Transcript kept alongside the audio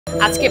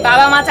আজকে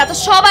বাবা মা চাচা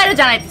সবাইরে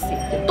জানাইতেছি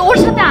তোর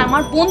সাথে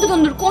আমার বন্ধু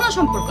বন্ধুর কোনো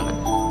সম্পর্ক না,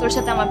 তোর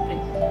সাথে আমার প্রেম,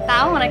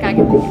 তাও অনেক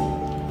আগে থেকে।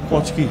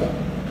 কচকি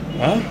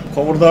হ্যাঁ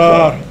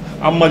খবরদার,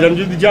 আম্মা জান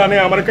যদি জানে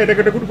আমার কেটে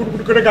কেটে কুট কুট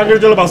কুট করে গাঙ্গের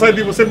জলে ভাসাই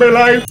দিব সে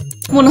বেলায়।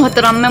 মনে হয়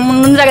তোর আম্মা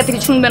মন জায়গা থেকে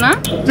শুনবে না।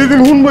 যেদিন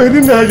শুনবো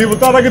সেদিন দেখা দিব,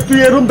 তার আগে তুই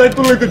এরকম দায়িত্ব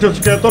লইতে চাস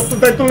কে? তোর তো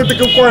দায়িত্ব লইতে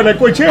কেউ কয় না,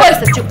 কইছে?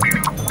 চুপ,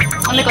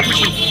 অনেক কথা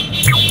শুনি,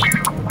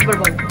 এবার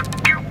বল।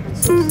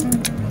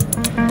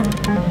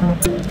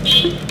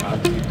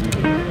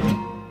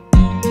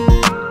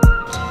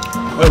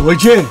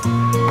 হয়েছে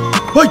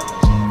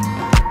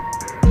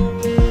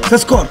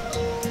শেষ কর।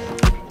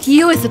 কি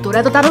হয়েছে তোর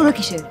এত তাড়াহুড়ো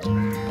কিসের?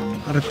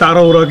 আরে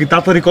তাড়াহুড়ো কি,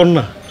 তাড়াতাড়ি কর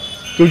না,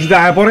 কেউ যদি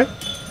আয়া পড়ে।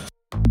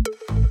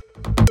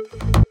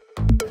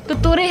 তো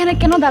তোর এখানে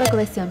কেন দাঁড়া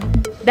করাইছি আমি?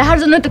 দেখার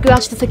জন্য তো কেউ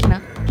আসতেছে কিনা?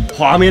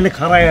 আমি এনে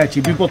খাড়াই আছি,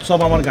 বিপদ সব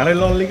আমার ঘাড়ে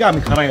লওয়ার লিগে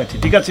আমি খাড়াই আছি,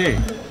 ঠিক আছে?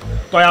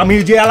 তো আমি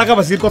যে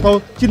এলাকাবাসীর কথাও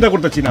চিন্তা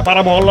করতেছি না,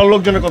 পাড়া মহল্লার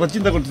লোকজনের কথা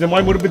চিন্তা করতেছি।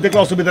 ময় মুরব্বী দেখলে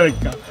অসুবিধা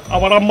রেখা,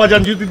 আমার আম্মা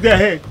জান যদি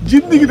দেখে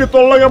জিন্দিগিতে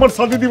তোর লাগে আমার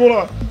সাথে দিব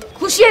না।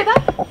 খুশি এবার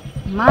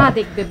মা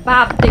দেখবে,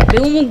 বাপ দেখবে,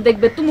 উমুক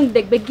দেখবে, তুমুক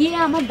দেখবে, গিয়ে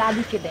আমার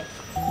দাদিকে দেখ,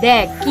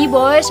 দেখ কি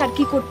বয়স আর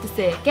কি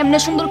করতেছে, কেমনে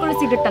সুন্দর করে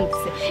সিগারেট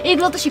টানতেছে,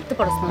 এগুলো তো শিখতে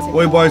পারছ না।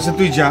 ওই বয়সে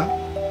তুই যা,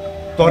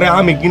 তোরে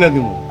আমি কিনা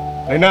দিব,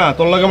 তাই না?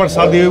 তোর লাগে আমার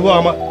সাথে হইব,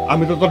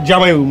 আমি তো তোর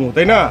জামাই হইব,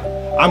 তাই না?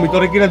 আমি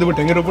তোরে কিনা দেবো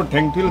ঠ্যাঙের উপর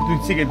ঠ্যাং তুলে, তুই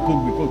সিগারেট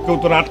ফুকবি, কেউ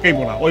তোর আটকাইব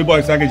না। ওই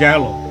বয়সে আগে যায়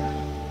এলো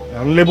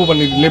লেবু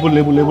পানি, লেবু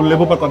লেবু লেবু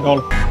লেবু পাতা ডল।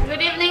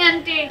 Good evening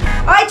aunty.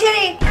 ওই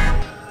ছেড়ি,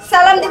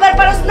 সালাম দিবার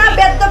পারস না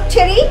বেদব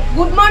ছেড়ি?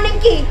 গুড মর্নিং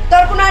কি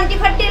তোর কোনো আন্টি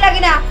ফাটি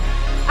লাগে না?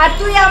 আর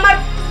তুই আমার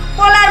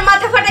পোলার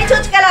মাথা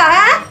ফাটাইছস কেলা?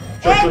 হ্যাঁ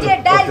এই যে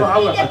ডাল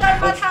দিয়ে তোর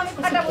মাথা আমি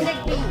ফাটাবো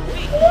দেখবি।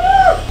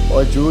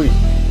 ওই জুই,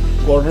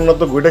 ঘটনা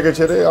তো ঘটে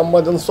গেছে রে, আম্মা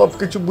জান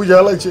সবকিছু বুঝে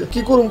হালাইছে।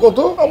 কি করুম কত?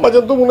 আম্মা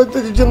জান তো মনে হচ্ছে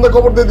জিন্দা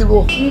খবর দিয়ে দিব।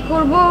 কি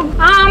করব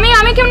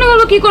আমি কেমনে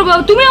বলবো কি করব?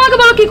 তুমি আমাকে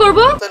বলো কি করব।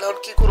 তাহলে আর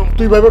কি করুম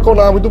তুই ভাবে কোন?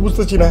 আমি তো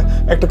বুঝতেছি না।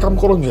 একটা কাম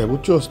করন যায়,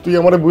 বুঝছস? তুই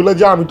আমারে ভুলে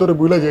যা, আমি তোরে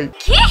ভুলে যাই।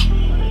 কি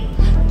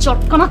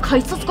চটকানা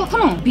খাইছস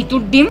কখনো?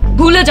 ভিতর ডিম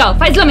ভুলে যাও,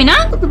 ফাইজলামি না?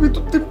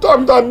 ভিতর ডিম তো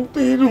আমি তো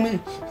আনতেই রুমি।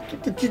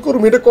 তুই কি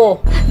করুম এটা ক।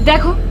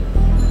 দেখো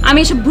আমি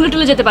এসব ভুলে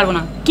টুলে যেতে পারবো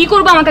না, কি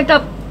করব আমাকে একটা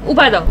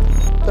উপায় দাও।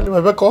 তাহলে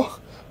ভাইবা ক,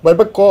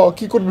 ভাইবা ক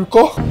কি করবি ক।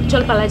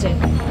 চল পালাই যাই।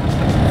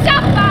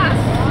 চাপাস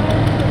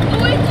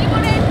তুই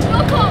জীবনে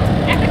প্রথম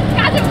একটা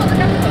কাজের মতো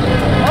কাজ করলি।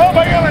 ও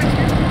ভাই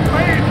আলাইছি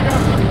ভাই,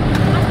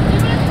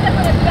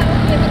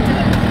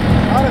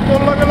 আরে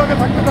তোর লগে লগে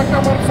থাকতে থাকতে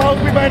আমার সাউথ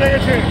বি বাইরে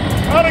গেছে।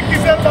 আরে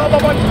কিসের বাবা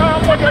বাচ্চা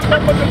আমার একটা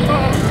মধ্যে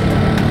পাল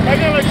ভাই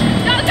আলাইছি।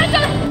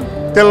 চল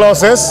তেল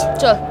লসেস।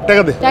 চল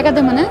টাকা দে। টাকা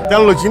দে মানে?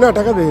 তেল লইছি না,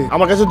 টাকা দে।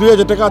 আমার কাছে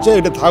 2000 টাকা আছে,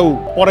 এটা থাকুক,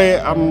 পরে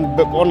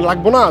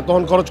লাগবো না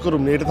তখন খরচ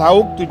করুম না, এটা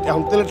থাকুক, তুই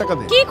এখন তেলের টাকা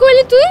দে। কি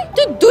কইলি তুই?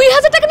 তুই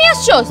 2000 টাকা নিয়ে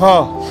আসছস?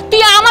 হ্যাঁ।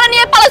 তুই আমার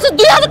নিয়ে পালাছস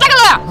 2000 টাকা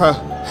লাগা? হ্যাঁ।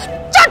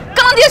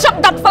 চটকানা দিয়ে সব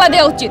দাঁত ফালা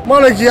দেওয়া উচিত।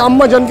 মানে কি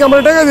আম্মা জানকে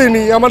আমার টাকা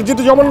দেয়নি? আমার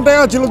যেটা জমানো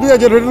টাকা ছিল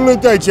 2000 রেডি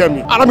লইতে আইছি আমি।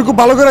 আর আমি খুব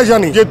ভালো করে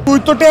জানি যে তুই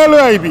তো টাকা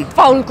লই আইবি।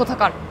 ফাউল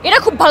কথাকার, এটা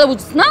খুব ভালো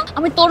বুঝছিস না?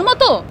 আমি তোর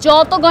মতো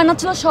যত গয়না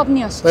ছিল সব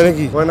নিয়ে আসছি। তাই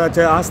নাকি? গয়না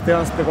আছে, আস্তে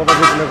আস্তে কথা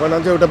বলছি না, গয়না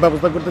আছে ওটা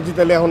ব্যবস্থা করতেছি।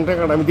 তাহলে এখন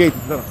টাকাটা আমি দিয়ে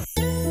দিচ্ছি না।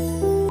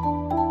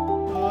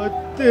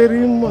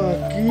 তেরি মা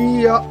কি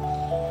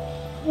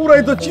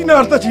পুরাই তো চিনা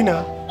আর তা চিনা,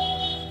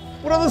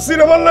 পুরা তো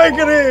সিনেমার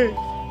নায়িকা রে।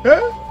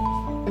 হ্যাঁ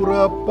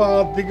পুরা পা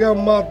থেকে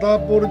মাথা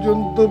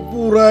পর্যন্ত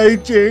পুরাই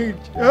চেঞ্জ।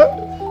 হ্যাঁ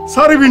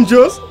সারি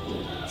বিনছস?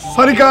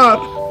 সারি কার?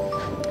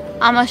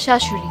 আমার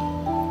শাশুড়ি,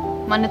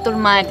 মানে তোর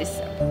মায়ের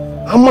দিছে।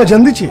 আম্মা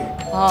জান দিছে?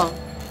 হ্যাঁ,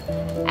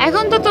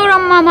 এখন তো তোর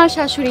আম্মা আমার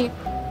শাশুড়ি,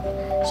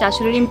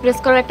 শাশুড়ির ইমপ্রেস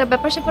করার একটা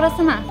ব্যাপার স্যাপার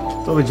আছে না?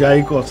 তবে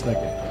যাই কস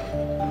নাকি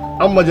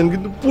আম্মা জান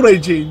কিন্তু পুরাই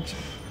চেঞ্জ,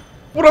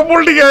 পুরো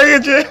পল্টি হয়ে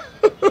গেছে।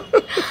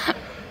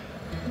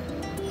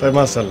 তাই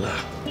মাশাআল্লাহ।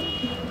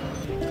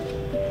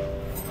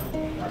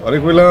 আরে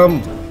কইলাম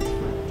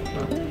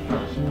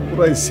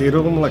পুরাই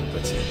সেরকম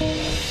লাগতেছে।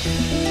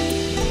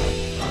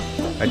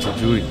 আচ্ছা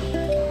জুই,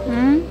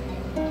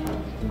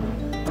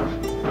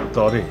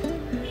 তরে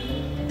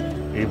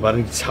এই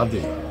বাড়ির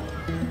ছাদে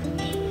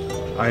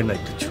আয় না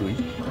একটু ছুঁই?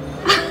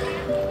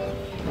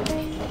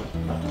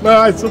 না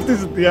সত্যি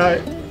সত্যি আয়।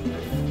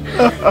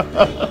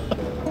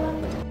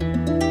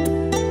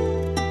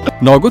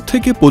 নগদ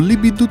থেকে পল্লী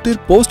বিদ্যুতের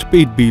পোস্ট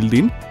পেইড বিল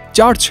দিন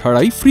চার্জ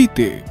ছাড়াই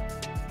ফ্রিতে।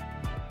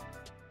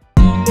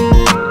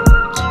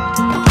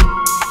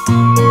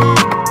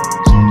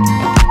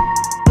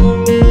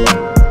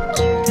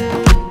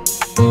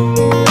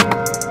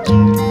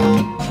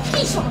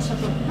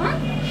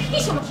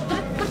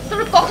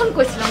 কখন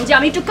কইছিলাম যে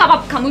আমি একটু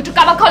কাবাব খাবো, একটু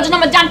কাবাব খাওয়ার জন্য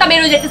আমার জানটা বের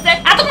হয়ে যাইতেছে?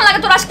 এতক্ষণ লাগে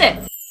তোর আসতে?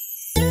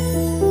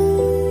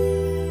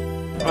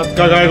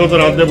 আজকা গায়ে কত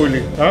রাত দে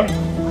বলি? হ্যাঁ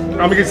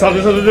আমি কি সাথে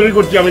সাথে দেরি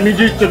করছি? আমি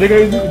নিজে ইচ্ছে দেখে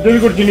দেরি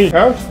করছি নি।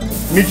 হ্যাঁ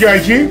নিচে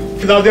আইছি,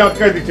 দাদি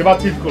আটকাই দিচ্ছে,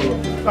 বাতচিত করলো।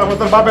 তারপর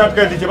তোর বাপে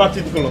আটকাই দিচ্ছে,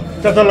 বাতচিত করলো।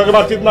 চাচার লগে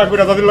বাতচিত না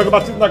করে, দাদির লগে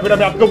বাতচিত না করে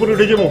আমি আটকা পরে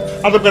উঠে যাবো।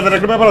 আদব কাদের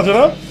একটা ব্যাপার আছে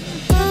না?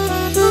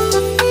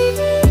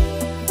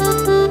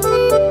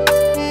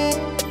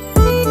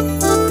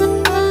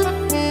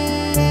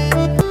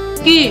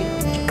 কি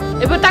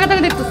এবার টাকা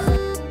টাকা দেখতো?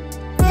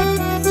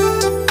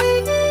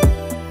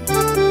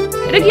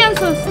 এটা কি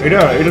আনছস? এটা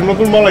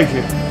নতুন মাল আইছে।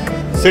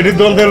 সেটির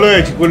দ্বন্দ্বে লয়ে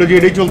আছি কইলো যে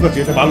এটাই চলতেছে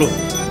এটা ভালো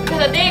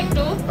ঢেলা দে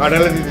একটু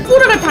ঢেলা দিতে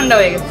পুরোটা ঠান্ডা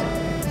হয়ে গেছে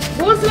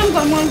বলছিলাম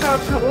গরম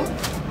কাবাব খাবো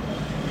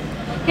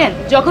কেন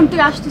যখন তুই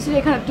আসতেছিস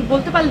এখানে তুই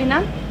বলতে পারলি না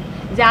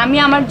যে আমি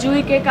আমার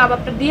জুইকে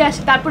কাবাবটা দিয়ে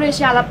আসি তারপরে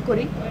এসে আলাপ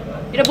করি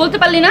এটা বলতে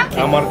পারলি না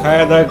আমার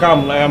খায়া দায় কাম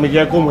নাই আমি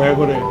গিয়া কম হয়ে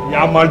করে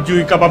আমার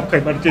জুই কাবাব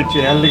খাইবার চেয়েছি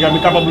এর লিগে আমি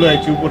কাবাব লয়ে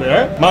আছি উপরে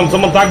হ্যাঁ মান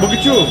সম্মান থাকবো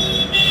কিছু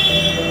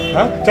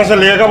হ্যাঁ চাষা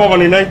লেগে কাবাব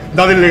আনি নাই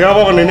দাদির লেগে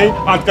কাবাব আনি নাই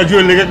আজকা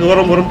জুয়ের লেগে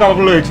গরম গরম কাবাব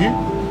লয়েছি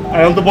আর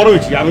এখন তো বড়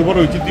হয়েছি আমি বড়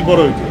হয়েছি তুই বড়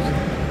হয়েছিস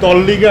তোর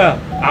লিগা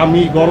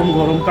আমি গরম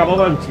গরম কাবাব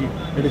আনছি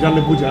এটা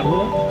জানলে বুঝে আনবো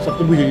না সব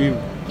তো বুঝে যাবো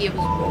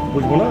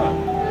বুঝবো না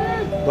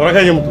ধরা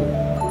খাই যাবো তো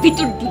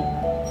ভিতর দি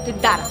তুই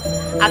দাঁড়া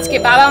আজকে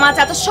বাবা মা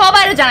চাচা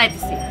সবাই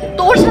জানাইতেছি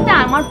তোর সাথে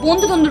আমার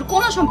বন্ধু বন্ধুর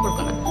কোনো সম্পর্ক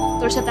না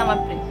তোর সাথে আমার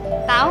প্রেম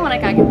তাও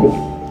অনেক আগে থেকে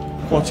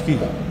কচ কি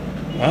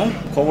হ্যাঁ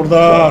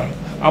খবরদার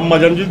আম্মা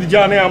জান যদি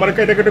জানে আমার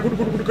কেটে কেটে কুট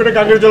কুট কুট করে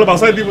গাঙ্গের জলে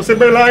ভাসাই দিব সে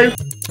বেলায়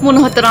মনে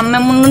হয় তোর আম্মা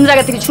মন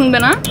জায়গা থেকে শুনবে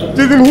না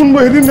যেদিন শুনবো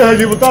সেদিন দেখা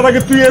যাবো তার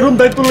আগে তুই এরকম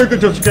দায়িত্ব লইতে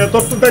চাস কে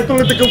তোর তো দায়িত্ব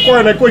লইতে কেউ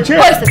কয় না কইছে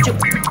চুপ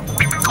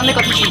অনেক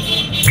কথা শুন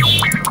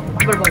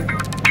এবার বল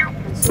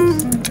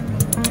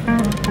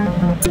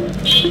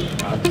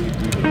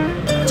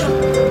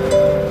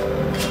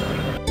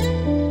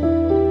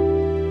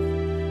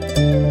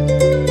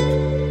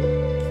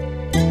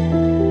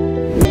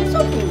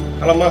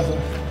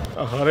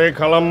আরে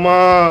খালাম্মা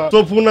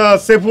সফুনা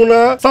সেফুনা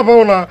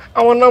সাফাওনা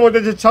আমার নাম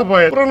হইতেছে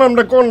ছাপায় পুরো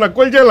নামটা কোন না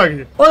কই যায়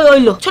লাগে ওই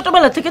ওইলো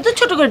ছোটবেলা থেকে তো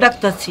ছোট করে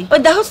ডাকতাছি ওই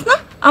দেখোস না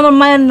আমার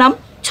মায়ের নাম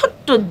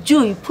ছোট্ট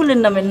জুই ফুলের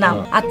নামের নাম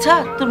আচ্ছা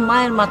তোর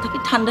মায়ের মাথা কি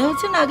ঠান্ডা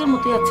হয়েছে না আগের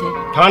মতোই আছে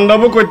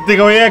ঠান্ডাবো করতে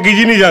ওই একই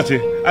জিনিস আছে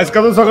আজকে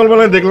তো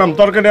সকালবেলায় দেখলাম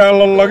তরকারি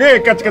আনলাম লাগে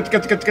catch catch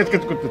catch catch catch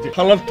catch করতেছে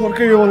খালার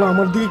তরকারি বলা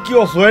আমার দিকে কি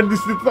অসহায়ের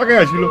দৃষ্টিতে তাকায়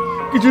আসিল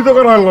কিছুই তো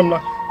করা আনলাম না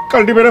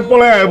কাল্টিভেটে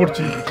পলায় আয়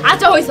পড়ছি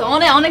আচ্ছা হইছে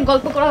অনেক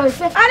গল্প করা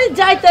হয়েছে আরে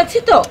যাইতাছি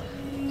তো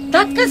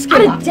ডাক্তাস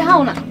আরে যাও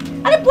না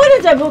আরে পড়ে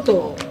যাবো তো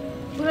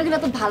তোরা কিনা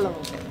তো ভালো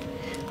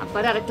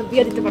আবার আরেকটা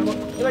বিয়ে দিতে পারবো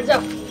এবার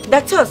যাও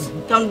দেখছস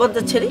কেমন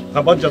বজ্জা ছেড়ি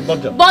বজ্জাত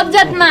বজ্জাত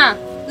বজ্জাত না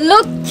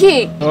লক্ষ্মী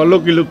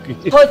লক্ষ্মী লক্ষ্মী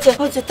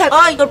হয়েছে থাক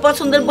ওই তোর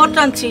পছন্দের বট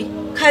আনছি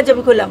খাই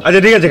যাবে কইলাম আচ্ছা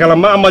ঠিক আছে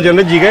খালাম্মা আম্মা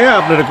জানে জিগায়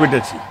আপনারা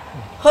কইতাছি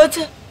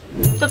হয়েছে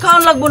তো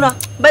খাওয়ান লাগবো না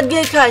বাদ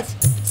গিয়ে খাইস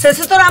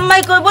শেষে তোর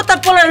আম্মাই কইবো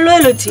তারপর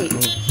লয়ে লইছি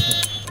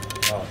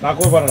না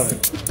কইবার না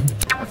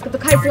আজকে তো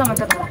খাইছিলাম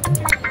একটা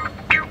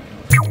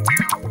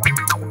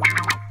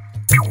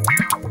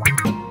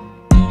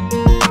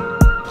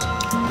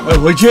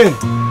হইছে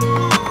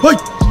হই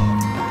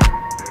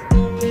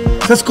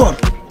শেষ কর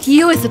কি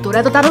হয়েছে তোর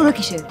এত তাড়াহুড়ো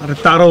কিসের আরে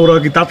তারা ওরা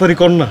কি তাড়াতাড়ি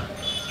কর না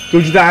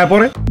তুই যদি আয়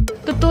পড়ে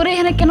তো তোর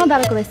এখানে কেন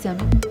দাঁড়া করাইছি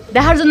আমি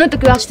দেখার জন্য তো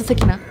কেউ আসতেছে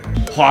কিনা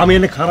আমি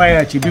এনে খাড়াই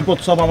আছি বিপদ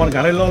সব আমার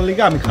ঘাড়ে লওয়ার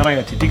লিগে আমি খাড়াই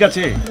আছি ঠিক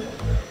আছে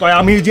তো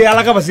আমি যে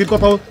এলাকাবাসীর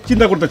কথাও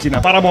চিন্তা করতেছি না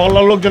পাড়া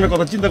মহল্লার লোকজনের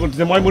কথা চিন্তা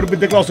করতেছি ময় মুরব্বী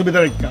দেখলে অসুবিধা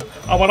রেখা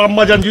আমার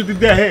আম্মা জান যদি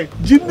দেখে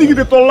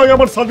জিন্দিগিতে তোর লাগে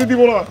আমার সাথে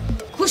দিব না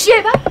খুশি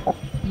এবার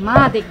মা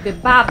দেখবে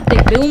বাপ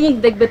দেখবে উমুক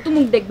দেখবে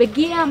তুমুক দেখবে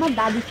গিয়ে আমার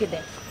দাদিকে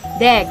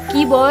দেখ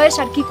কি বয়স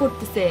আর কি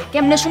করতেছে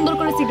কেমনে সুন্দর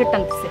করে সিগারেট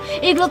টানতেছে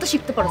এগুলো তো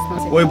শিখতে পারছ না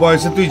ওই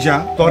বয়সে তুই যা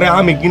তোরে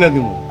আমি কিনা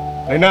দিব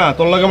তাই না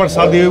তোর লাগে আমার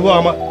সাথে হইব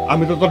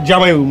আমি তো তোর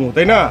জামাই হইব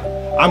তাই না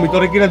আমি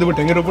তোরে কিনা দেবো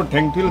ঠ্যাঙের উপর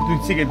ঠ্যাং তুলে তুই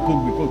সিগারেট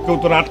ফুকবি কেউ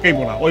তোর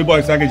আটকাইবো না ওই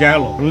বয়সে আগে যাই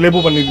লেবু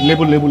পানি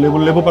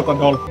লেবু পাতা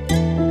ডল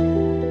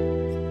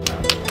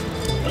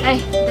এই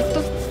দেখ তো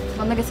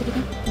বন্ধ গেছে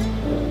কিনা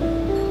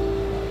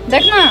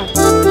দেখ না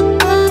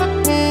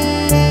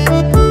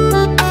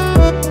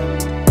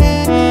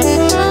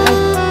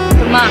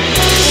মা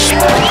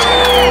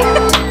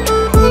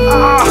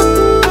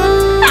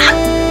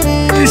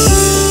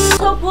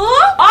চপু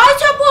ওই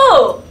চপু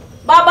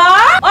বাবা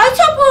ওই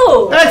চপু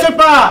এই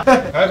চপা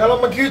হ্যাঁ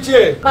খালাম্মা কি হইছে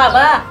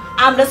বাবা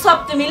আমরা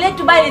সপ্তাহে মিলে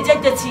একটু বাইরে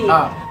যাইতেছি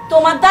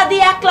তোমার দাদি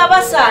একলা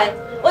বাসায়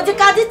ওই যে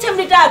কাজের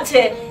চামড়িটা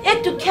আছে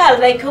একটু খেয়াল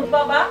রাখো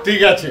বাবা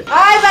ঠিক আছে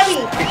আয় বাবি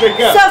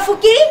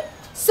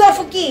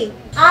সফুকি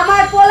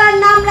আমার পোলার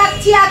নাম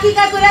রাখছি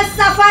আকিকা করে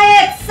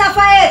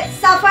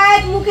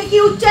সাফায়েত মুখে কি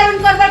উচ্চারণ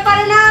করবার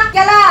পারে না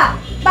কেলা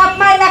বাপ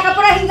মায়ের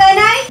লেখাপড়া হিঙ্গায়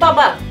নাই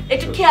বাবা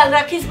একটু খেয়াল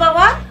রাখিস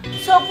বাবা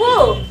সপু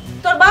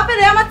তোর বাপের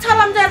আমার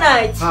সালাম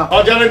জানাইস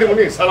জানাই দিব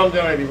নি সালাম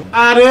জানাই দিব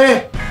আরে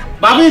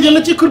ভাবি যেন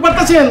চিকুর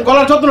পারতেছেন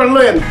গলার যত্ন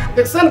লয়েন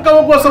দেখছেন কাবো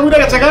বসে উড়ে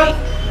গেছে গা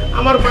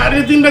আমার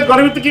বাড়ির দিনটা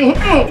ঘরের ভিতরে কি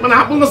মানে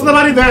হাপুল দশ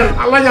বাড়ি দেন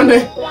আল্লাহ জানে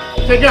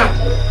ঠিক আছে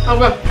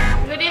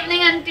গুড ইভিনিং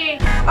আন্টি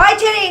ওই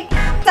ছেড়ি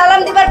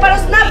সালাম দিবার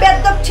পারস না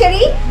বেদব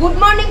ছেড়ি গুড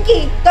মর্নিং কি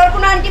তোর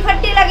কোনো আন্টি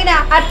ফাটি লাগে না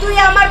আর তুই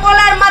আমার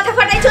পোলার মাথা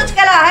ফাটাইছস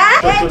কেলা হ্যাঁ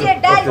এই যে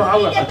ডাল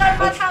দিয়ে তোর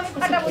মাথা আমি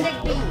ফাটাবো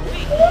দেখবি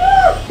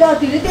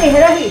দাদি রে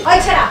হেরাহি ওই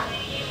ছাড়া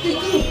তুই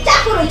কি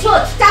চাকর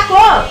হইছস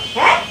চাকর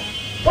হ্যাঁ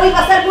ওই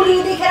বাসার বুড়ি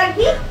দেখে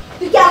রাখবি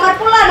তুই কি আমার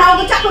পোলা না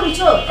ওকে চাকর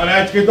হইছস আরে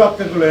আজকে তো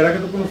আপনি কইলে এর আগে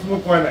তো কোনো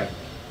সময় কয় নাই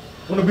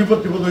কোনো বিপদ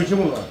হইছে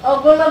মনে হয়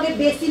অগলগে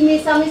বেশি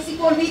মেশামেশি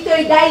করবি তো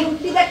এই ডাইল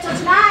উঠতি দেখছস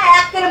না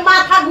একের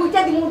মাথা ঘুরতে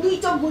দিমু দুই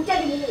চোখ ঘুরতে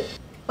দিমু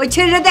ওই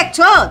ছেলেরে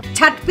দেখছো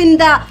ছাট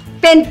পিন্দা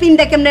প্যান্ট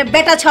পিন্দা কেমনে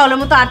বেটা ছাওয়ালের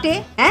মতো আটে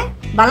হ্যাঁ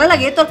ভালো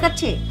লাগে তোর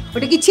কাছে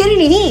ওটা কি ছেড়ি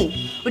নিহি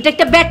ওটা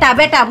একটা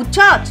বেটা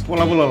বুঝছস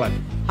পোলা লাগে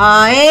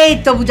হ্যাঁ এই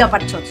তো বুঝা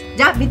পারছস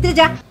যা ভিতরে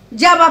যা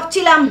যা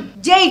ভাবছিলাম,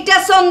 যেইটা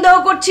সন্দেহ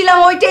করছিলাম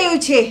ওইটাই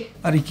হইছে।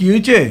 আরে কি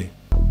হয়েছে?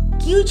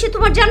 কি হইছে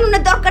তোমার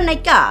জানানোর দরকার নাই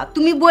কা।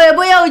 তুমি বয়ে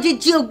বয়ে ওই যে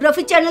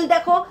জিওগ্রাফি চ্যানেল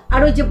দেখো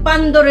আর ওই যে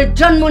বান্দরের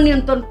জন্ম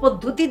নিয়ন্ত্রণ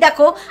পদ্ধতি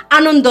দেখো,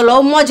 আনন্দ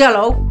লও, মজা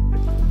লও।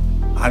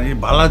 আরে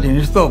ভালো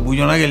জিনিস তো,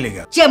 বুঝো না গেলে।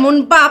 যেমন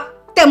বাপ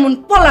তেমন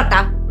পোলাটা।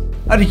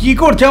 আরে কি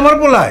করছে আমার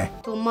পোলায়?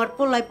 তোমার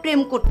পোলায় প্রেম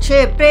করছে,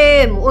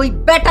 প্রেম ওই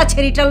বেটা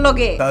ছেড়িটার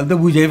লগে। তাহলে তো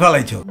বুঝাই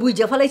ফেলাইছো।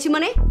 বুঝা ফেলাইছি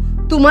মানে?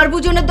 তোমার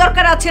বুঝনের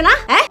দরকার আছে না?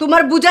 হ্যাঁ,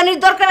 তোমার বুঝানির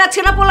দরকার আছে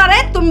না পোলারে?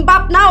 তুমি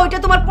বাপ না, ওইটা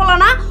তোমার পোলা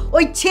না।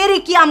 ওই ছেড়ি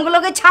কি আমগুলো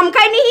লগে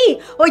ছামকায় নিহি?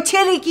 ওই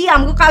ছেড়ি কি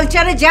আমগো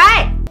কালচারে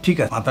যায়? ঠিক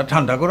আছে, মাথা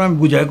ঠান্ডা করো, আমি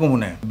বুঝাই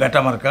কমুনে। বেটা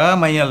মার্কা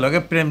মাইয়ার লগে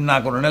প্রেম না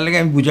করোনার লাগে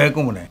আমি বুঝাই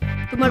কমুনে।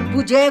 তোমার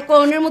বুঝায়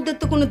কোনের মধ্যে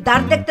তো কোনো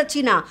দাঁড় দেখতাছি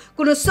না,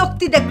 কোনো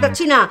শক্তি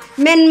দেখতাছি না,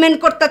 মেন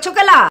করতাছো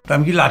কেলা?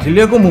 আমি কি লাঠি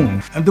লিয়ে কমু?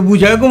 আমি তো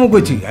বুঝাই কমু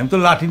কইছি। আমি তো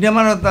লাঠি দিয়ে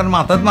মানে তার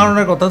মাথাত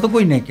মারনের কথা তো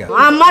কই নাই। কে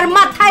আমার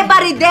মাথায়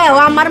বাড়ি দেও,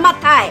 আমার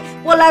মাথায়,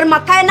 পোলার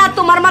মাথায় না,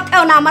 তোমার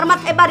মাথায়ও না, আমার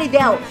মাথায় বাড়ি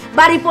দেও।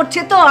 বাড়ি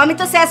পড়ছে তো, আমি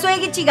তো শেষ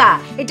হয়ে গেছি গা।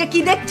 এটা কি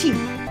দেখছি?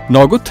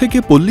 নগদ থেকে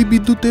পল্লী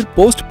বিদ্যুতের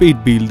পোস্ট পেইড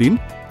বিল দিন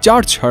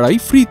চার্জ ছাড়াই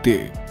ফ্রিতে।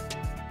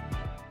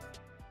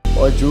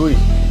 ওই জুই,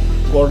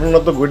 ঘটনা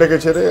তো ঘটে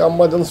গেছে রে,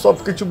 আম্মাজান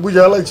সবকিছু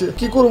বুঝা লাইছে।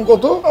 কি করুম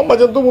কত?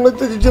 আম্মাজান তো মনে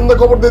হচ্ছে জিন্দা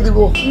খবর দিয়ে দিব।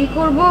 কি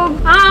করব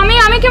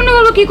আমি কেমনে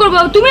বলবো কি করব?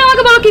 তুমি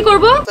আমাকে বলো কি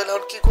করব। তাহলে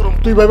আর কি করুম?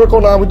 তুই ভাবে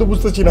কোন, আমি তো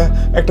বুঝতেছি না।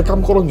 একটা কাম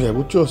করুন যায়,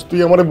 বুঝছস? তুই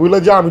আমারে ভুলে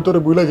যা, আমি তোরে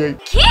ভুলে যাই।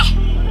 কি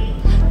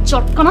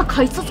চটকানা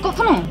খাইছস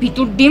কখনো?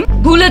 ভিতর ডিম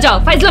ভুলে যাও,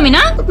 ফাইজলামি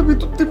না? তুই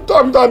ভিতর দিম তো,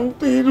 আমি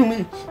তো এই রুমি।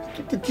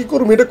 তুই কি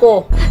করুম এটা ক।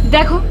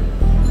 দেখো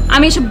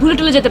আমি এসব ভুলে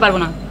টুলে যেতে পারবো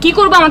না। কি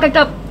করব আমাকে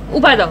একটা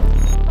উপায় দাও।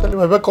 তাহলে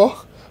ভাবে ক,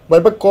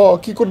 ভাবে ক,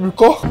 কি করবি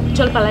ক।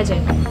 চল পালাই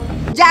যাই।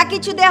 যা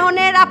কিছু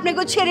দেহনের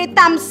আপনাকে ছেড়ে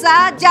তামসা,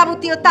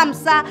 যাবতীয়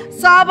তামসা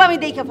সব আমি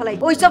দেখে ফেলাই।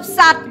 ওইসব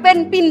শার্ট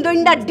প্যান্ট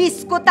পিন্দইন্ডা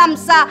ডিস্কো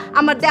তামসা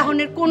আমার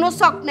দেহনের কোনো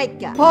শখ নাই।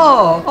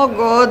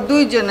 ওগো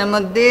দুইজনের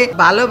মধ্যে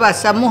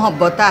ভালোবাসা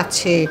মোহব্বত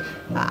আছে,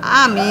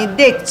 আমি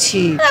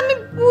দেখছি। আমি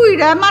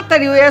বুইরা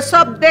মাতারি হয়ে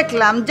সব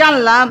দেখলাম,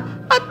 জানলাম,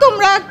 আর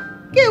তোমরা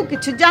কেউ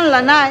কিছু জানলা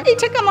না।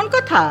 এটা কেমন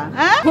কথা?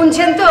 হ্যাঁ,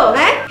 শুনছেন তো?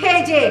 হ্যাঁ,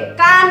 এই যে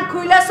কান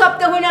খুইলা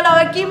সপ্তাহ হইনা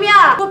লয় কি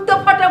মিয়া খুব তো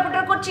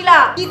ফটাফটা করছিলা।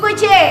 কি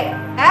কইছে?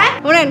 হ্যাঁ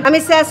শুনেন, আমি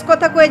শেষ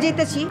কথা কয়ে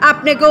যাইতেছি।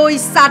 আপনাকে ওই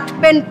শার্ট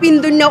প্যান্ট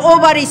পিন্দুন্না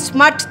ওভার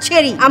স্মার্ট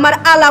ছেড়ি আমার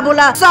আলা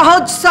বলা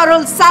সহজ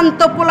সরল শান্ত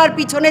পোলার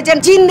পিছনে যেন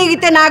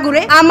জিন্দেগিতে না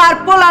ঘুরে, আমার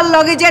পোলার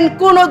লগে যেন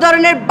কোনো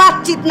ধরনের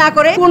বাতচিত না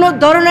করে, কোনো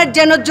ধরনের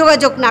যেন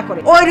যোগাযোগ না করে,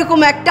 ওইরকম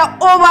একটা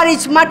ওভার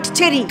স্মার্ট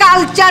ছেড়ি,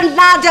 কালচার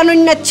না জানুন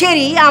না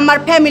ছেড়ি আমার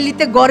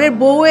ফ্যামিলিতে ঘরের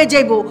বউ হয়ে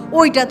যাইবো,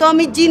 ওইটা তো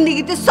আমি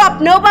জিন্দেগিতে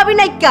স্বপ্নেও ভাবি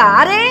নাই। কা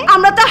আরে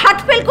আমরা তো হার্ট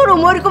ফেল করুম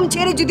ওইরকম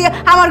ছেড়ি যদি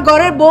আমার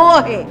ঘরের বউ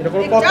হয়।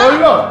 এরকম কথা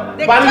হইলো?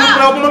 বাড়ির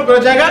ভিতরে অপমান করে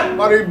জায়গা,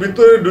 বাড়ির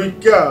ভিতরে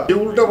ঢুইকা এই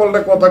উল্টা পাল্টা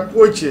কথা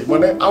কইছে।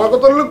 মানে আমার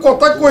কথা হলো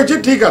কথা কইছে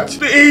ঠিক আছে,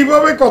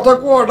 এইভাবে কথা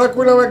কোয়াটা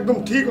কইলাম একদম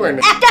ঠিক হয় না।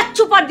 একটা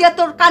চুপার দিয়া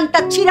তোর কানটা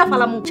ছিঁড়া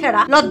ফালামু।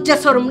 ছেড়া লজ্জা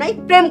শরম নাই?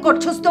 প্রেম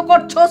করছস তো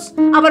করছস,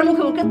 আবার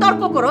মুখে মুখে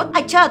তর্ক করো।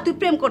 আচ্ছা তুই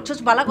প্রেম করছস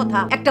বালা কথা,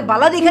 একটা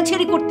বালা দেখা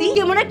ছেড়ি করতি,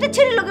 কেমন একটা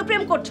ছেড়ির লগে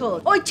প্রেম করছস?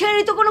 ওই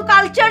ছেড়ি তো কোনো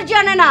কালচার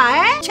জানে না।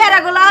 ছেড়া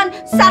Golan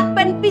shirt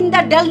pant পিন্দা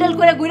del del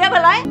করে ঘুরে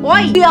বেলায়।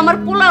 ওই তুই আমার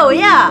পোলা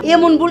হইয়া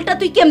এমন ভুলটা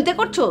তুই কেমতে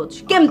করছস?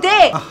 কেমতে?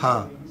 আহা,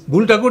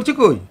 ভুলটা করছে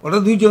কই? ওরা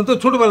দুইজন তো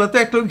ছোটবেলাতে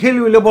একটা খেলি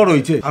হইলে বড়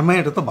হয়েছে। আর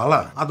মেয়েটা তো ভালা,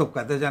 আদব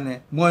কায়দা জানে,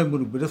 ময়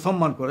মুরব্বীরা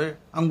সম্মান করে,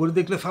 আঙ্গুরি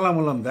দেখলে সালাম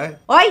আলাম দেয়।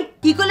 ওই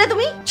কি করলে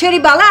তুমি? ছেড়ি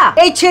বালা,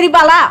 এই ছেড়ি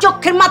বালা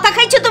চোখের মাথা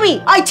খাইছো তুমি?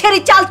 ওই ছেড়ি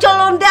চাল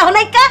চলন দেহ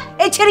নাই কা?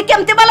 এই ছেড়ি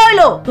কেমতে বালা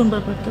হইলো? তোমরা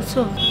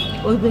পারতেছো?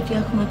 ওই বেটি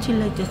এখনো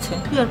চিল্লাইতেছে,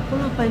 তুই আর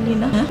পোলা পাইলি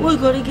না? ওই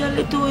ঘরে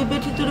গেলে তো ওই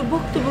বেটি তোরে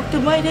বকতে বকতে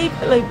মাইরাই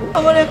ফেলাইবো।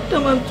 আমার একটা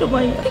মাত্র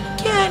মাইয়া,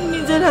 কেন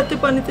নিজের হাতে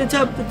পানিতে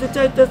ঝাঁপ দিতে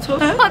চাইতেছো?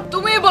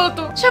 তুমি বলো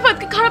তো, শাফাত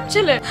কি খারাপ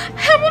ছেলে?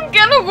 এমন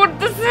কেন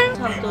করতেছে?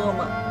 শান্ত হ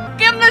মা।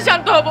 কেমনে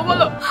শান্ত হবো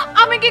বলো?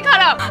 আমি কি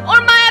খারাপ? ওর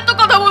মা এত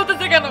কথা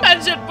বলতেছে কেন?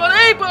 প্যান্ট পরে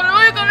এই পরে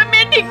ওই করে,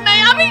 মেয়ে ঠিক নাই।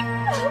 আমি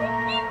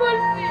কি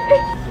করছি?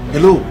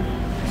 হ্যালো,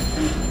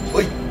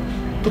 ওই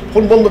তোর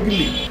ফোন বন্ধ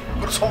করলি?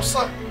 কোনো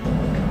সমস্যা?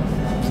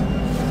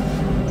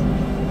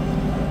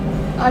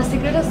 আর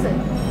সিগারেট আছে?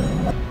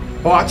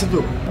 ও আছে তো।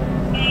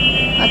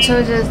 আচ্ছা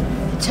ওই যে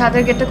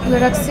ছাদের গেটটা খুলে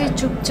রাখছি,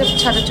 চুপচাপ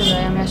ছাদে চলে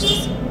আয়, আমি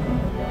আসতেছি।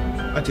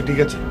 আচ্ছা ঠিক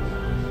আছে।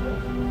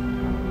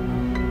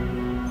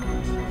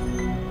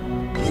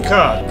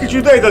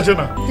 কিছুই তো আইতাছে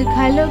না। তুই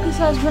খাইলেও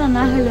কিছু আসবে না,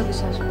 না খাইলেও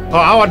কিছু আসবে না।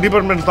 আমার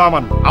ডিপার্টমেন্ট তো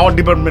আমার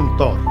ডিপার্টমেন্ট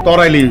তো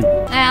তোরাইলি।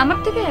 হ্যাঁ আমার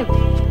থেকে,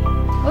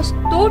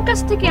 তোর কাছ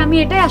থেকে আমি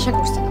এটাই আশা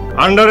করছিলাম।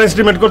 আন্ডার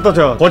এস্টিমেট করতেছ,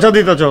 খোঁচা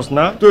দিতেছস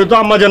না? তুই তো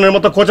আম্মা জানের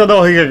মতো খোঁচা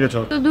দেওয়া হয়ে গেছ।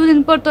 তো দুদিন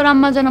পর তোর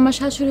আম্মা জান আমার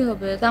শাশুড়ি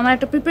হবে, তো আমার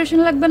একটা প্রিপারেশন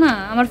লাগবে না?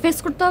 আমার ফেস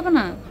করতে হবে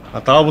না?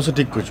 তা অবশ্য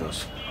ঠিক কইছস,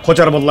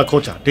 খোঁচার বদলা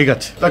খোঁচা। ঠিক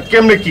আছে, তা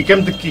কেমনে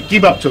কি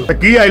ভাবছো? তা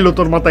কি আইলো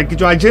তোর মাথায়?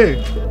 কিছু আইছে?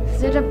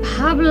 যেটা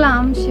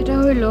ভাবলাম সেটা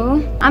হইলো,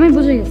 আমি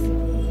বুঝে গেছি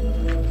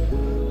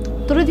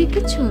তোরা দিয়ে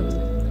কিচ্ছু হবে।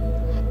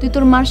 তুই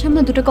তোর মার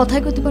সামনে দুটো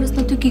কথাই কইতে পারিস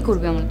না, তুই কি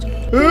করবি আমার জন্য?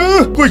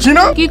 কইছি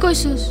না? কি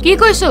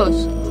কইছস?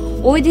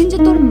 ওই দিন যে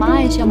তোর মা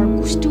এসে আমার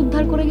কুষ্টি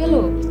উদ্ধার করে গেল,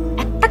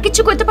 একটা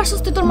কিছু কইতে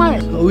পারছস তুই তোর মার?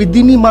 ওই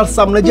দিনই মার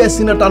সামনে যে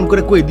সিনা টান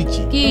করে কই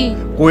দিচ্ছি। কি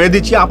কয়ে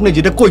দিচ্ছি? আপনি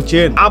যেটা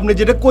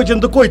কইছেন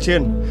তো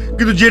কইছেন,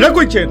 কিন্তু যেটা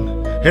কইছেন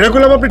হেরা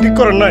করলাম আপনি ঠিক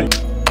করেন নাই।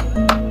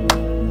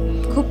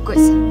 খুব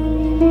কইছে।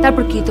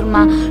 তারপর কি তোর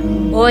মা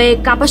ভয়ে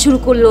কাঁপা শুরু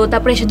করলো,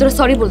 তারপরে এসে তোরা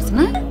সরি বলছে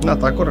না? না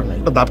তা করে নাই,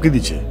 ওটা দাবকে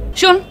দিচ্ছে।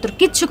 শোন, তোর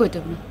কিচ্ছু কইতে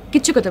হবে না,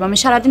 কিচ্ছু কইতে হবে। আমি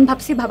সারাদিন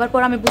ভাবছি, ভাবার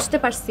পর আমি বুঝতে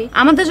পারছি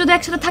আমাদের যদি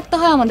একসাথে থাকতে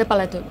হয় আমাদের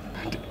পালাইতে হবে।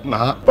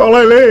 না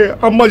পালাইলে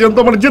আম্মা জান তো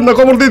আমার জিন্দা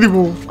কবর দিয়ে দিব।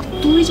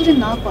 তুই যদি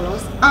না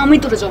পালাস আমি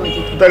তোরে জমে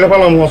দিব। তাইলে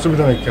পালামু,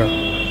 অসুবিধা নাই।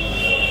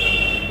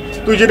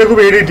 তুই যেটা খুব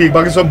এটাই ঠিক,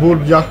 বাকি সব ভুল।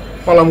 যা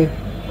পালামু।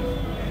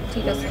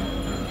 ঠিক আছে,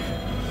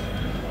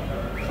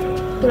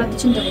 তোরা তো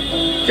চিন্তা কর।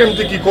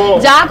 কেমতে কি কর?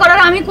 যা করার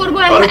আমি করব।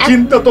 আরে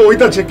চিন্তা তো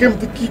ওইতাছে,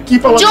 কেমতে কি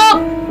পালামু? চুপ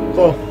ক।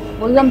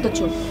 বললাম তো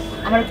চুপ।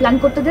 আমার প্ল্যান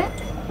করতে দে,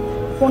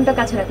 ফোনটা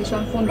কাছে রাখিস,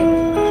 আমি ফোন দেব।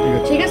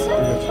 ঠিক আছে?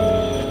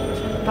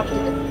 ভাবতে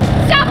দে।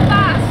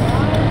 চাপাস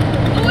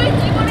তুই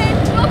জীবনে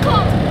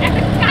প্রথম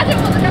একটা কাজের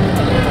মতো কাজ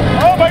করলি।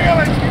 ও ভাই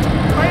আলাইছি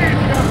ভাই।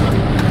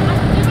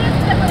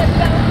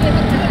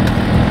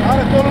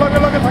 আরে তোর লগে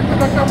লগে থাকতে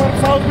থাকতে আমার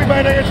সাউথ বি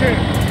বাইরে গেছে।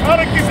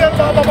 আরে কিসের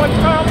বাবা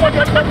বাচ্চা আম্মা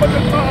জান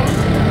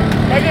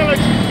ভাই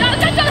আলাইছি।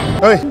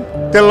 এই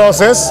তেল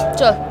লসেস।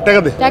 চল টাকা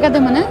দে। টাকা দে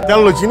মানে? তেল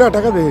লইছি না,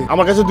 টাকা দে।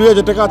 আমার কাছে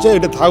 2000 টাকা আছে,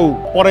 এটা থাও।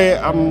 পরে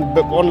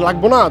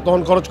লাগবো না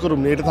তখন খরচ করুম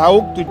না, এটা থাও।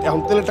 তুই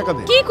এখন তেলের টাকা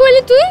দে। কি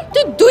কইলি তুই?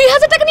 তুই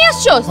 2000 টাকা নিয়ে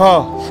আসছস?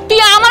 হ্যাঁ। তুই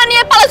আমার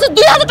নিয়ে পালাছস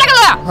 2000 টাকা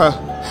লাগা? হ্যাঁ।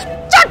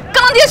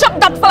 চাক্কা দিয়ে সব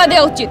দাঁত ফেলা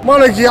দেওয়া উচিত।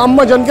 মানে কি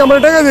আম্মা জানকে আমার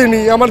টাকা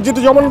দেয়নি? আমার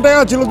যেটা জমানো টাকা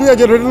ছিল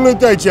 2000 রেডি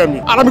লইতে আইছি আমি।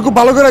 আর আমি খুব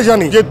ভালো করে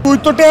জানি যে তুই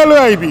তো টাকা লই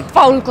আইবি।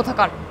 ফাউল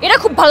কথাকার, এটা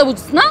খুব ভালো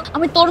বুঝছিস না?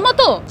 আমি তোর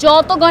মতো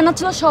যত গয়না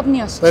ছিল সব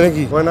নিয়ে আসছি। তাই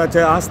নাকি? গয়না আছে,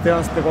 আস্তে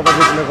আস্তে কথা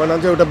বলছি না। গয়না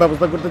আছে ওটা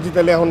ব্যবস্থা করতেছি,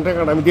 তাহলে এখন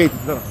টাকাটা আমি দিয়ে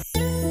দিচ্ছি না।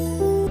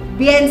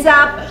 বিএন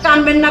সাহেব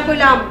কানবেন না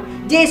কইলাম।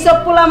 যে সব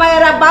পোলা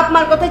মায়েরা বাপ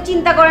মার কথা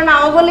চিন্তা করে না,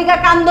 অগলিকা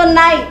কান্দন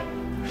নাই।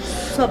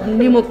 সব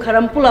নিমুখ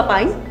খারাম পোলা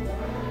পাই।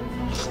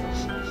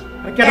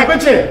 কেন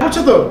কইছে?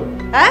 বুঝছো তো?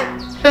 হ্যাঁ?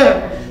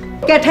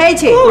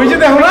 কেঠাইছে। ওই যে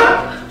দেখো না?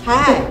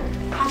 হ্যাঁ।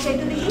 আচ্ছা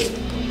একটু দেখি।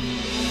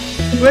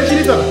 তুই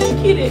চিনি তো?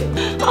 কি রে,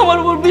 আমার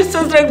উপর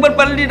বিশ্বাস রাখবার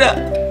পারলি না?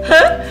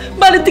 হ্যাঁ,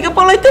 বাড়ি থেকে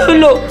পলাইতে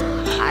হইলো।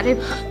 আরে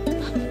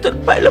তোর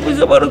পাইলা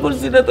বুঝে বড়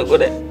করছি না তো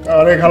করে।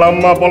 আরে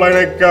খালাম্মা পলাই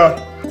নাইকা,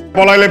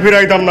 পলাইলে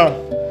ফিরাইতাম না।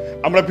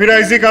 আমরা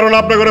ফিরাইছি কারণ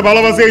আপনার করে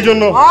ভালোবাসি এই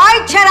জন্য। ওই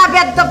ছেড়া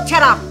বেদব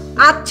ছেড়া,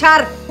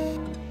 আচ্ছার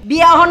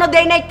বিয়া হনো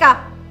দেই নাইকা।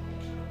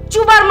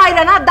 চুবার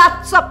মাইরা না দাঁত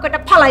সব কটা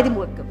ফালাই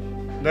দিমু একদম।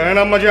 দেখেন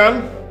আম্মা জান,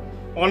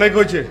 অনেক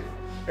হয়েছে।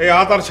 এই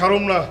হাত আর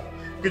ছাড়ুম না।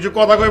 কিছু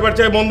কথা কইবার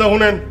চাই বন্ধ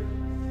শুনেন,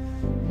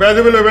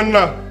 বেয়াদবি লইবেন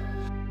না।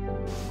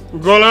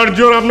 গলার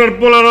জোর আপনার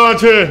পোলারও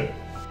আছে,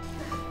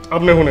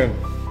 আপনি শুনেন।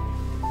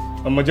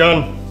 আম্মা জান,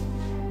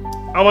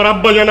 আমার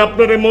আব্বা জান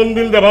আপনার মন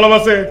দিল দিয়ে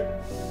ভালোবাসে,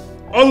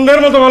 অন্ধের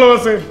মতো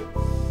ভালোবাসে।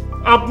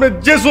 আপনি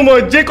যে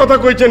সময় যে কথা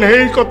কইছেন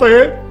সেই কথায়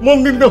মন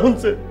দিল দিয়ে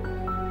শুনছে।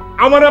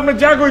 আমার আপনি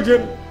যা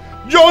কইছেন,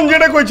 যখন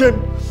যেটা কইছেন,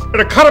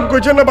 এটা খারাপ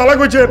কইছেন না ভালো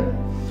কইছেন,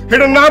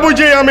 এটা না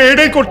বুঝে আমি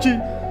এটাই করছি।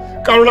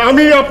 কারণ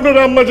আমি আপনার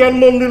আম্মা জান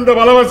মন দিল দিয়ে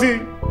ভালোবাসি।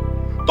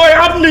 তো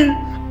আপনি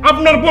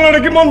আপনার পোলারে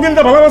কি মন দিল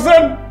দিয়ে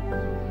ভালোবাসেন?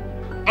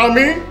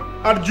 আমি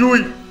আর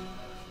জুই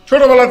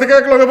ছোটবেলা থেকে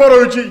একলগে বড়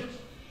হয়েছি।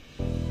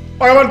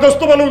 আমার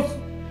দোস্ত মানুষ,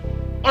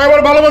 আমার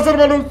ভালোবাসার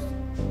মানুষ।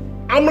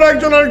 আমরা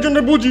একজন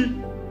আরেকজনের বুঝি।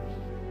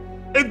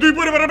 এই দুই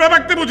পরিবারের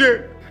ব্যাপারটা বুঝে,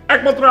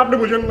 একমাত্র আপনি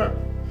বুঝেন না।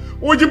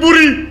 ওই যে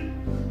বুড়ি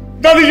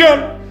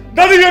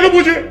দাদিজানও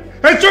বুঝে।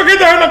 হ্যাঁ, চোখে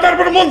দেখে না,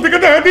 তারপরে মন থেকে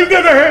দেখে, দিল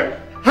দিয়ে দেখে।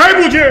 হ্যাঁ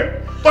বুঝে,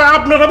 তো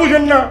আপনারা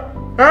বুঝেন না।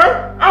 হ্যাঁ,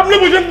 আপনি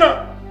বুঝেন না।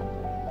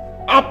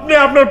 আপনি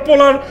আপনার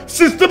পোলার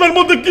সিস্টেমের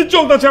মধ্যে কি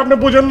চলতেছে আপনি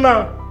বুঝেন না,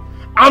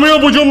 আমিও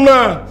বুঝুম না।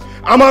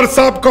 আমার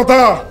সাফ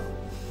কথা,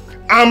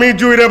 আমি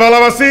জুইরে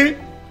ভালোবাসি,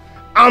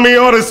 আমি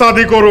ওর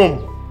শাদি করুম।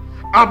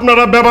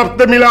 আপনারা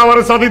ব্যাপারতে মিলে আমার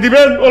শাদি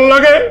দিবেন, ওর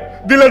লাগে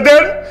দিলে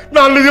দেন,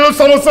 না দিলে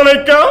সমস্যা নেই।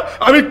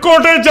 আমি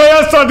কোর্টে যাই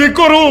শাদি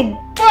করুম।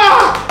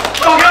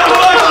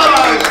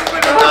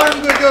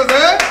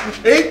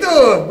 এই তো,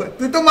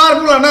 তুই তো মার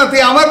বলা না,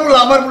 তুই আমার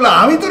বলা।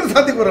 আমি তোর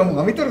সাথে করাবো।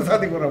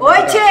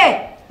 ওইছে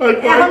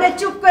এখন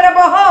চুপ করে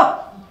বহো।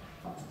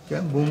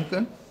 কেন বুম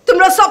কেন?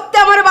 তোমরা সবতে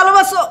আমারে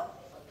ভালোবাসো,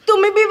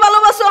 তুমি বি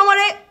ভালোবাসো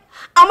আমারে,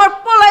 আমার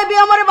পলাই বি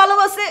আমারে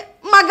ভালোবাসে।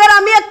 মাগার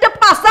আমি একটা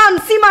পাসান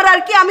সিমার আর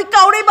কি, আমি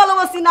কাউরেই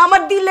ভালোবাসি না।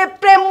 আমার দিলে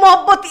প্রেম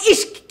মোহব্বত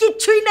ইশক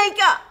কিছুই নাই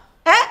কা।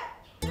 হ্যাঁ,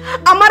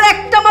 আমার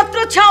একটা মাত্র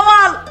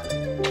ছাওয়াল।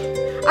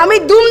 আমি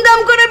ধুমধাম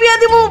করে বিয়ে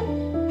দিব,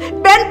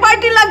 ব্যান্ড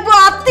পার্টি লাগবো,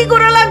 আত্তি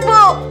করে লাগবো।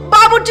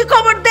 বাবুর্চি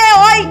খবর দে,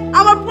 ওই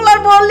আমার পোলার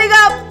বল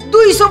লিগা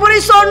 200 ভরি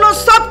স্বর্ণ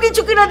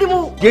সবকিছু কিনা দিব।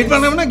 গেট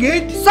বানাবো না?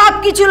 গেট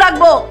সবকিছু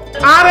লাগবো।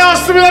 আরে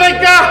অসুবিধা নাই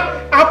কা,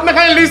 আপনি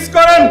খালি লিস্ট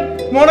করেন।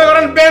 মনে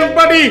করেন ব্যান্ড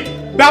পার্টি,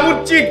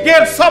 বাবুর্চি,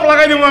 গেট সব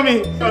লাগাই দেবো আমি।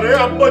 আরে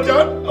আব্বা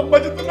জান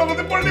তো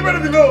আমাদের পল্টি মেরে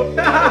দিল।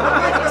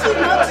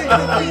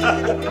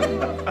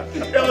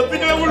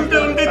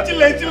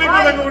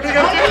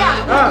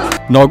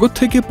 নগদ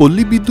থেকে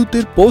পল্লী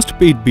বিদ্যুতের পোস্ট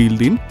পেইড বিল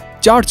দিন,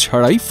 চার্জ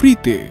ছাড়াই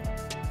ফ্রিতে।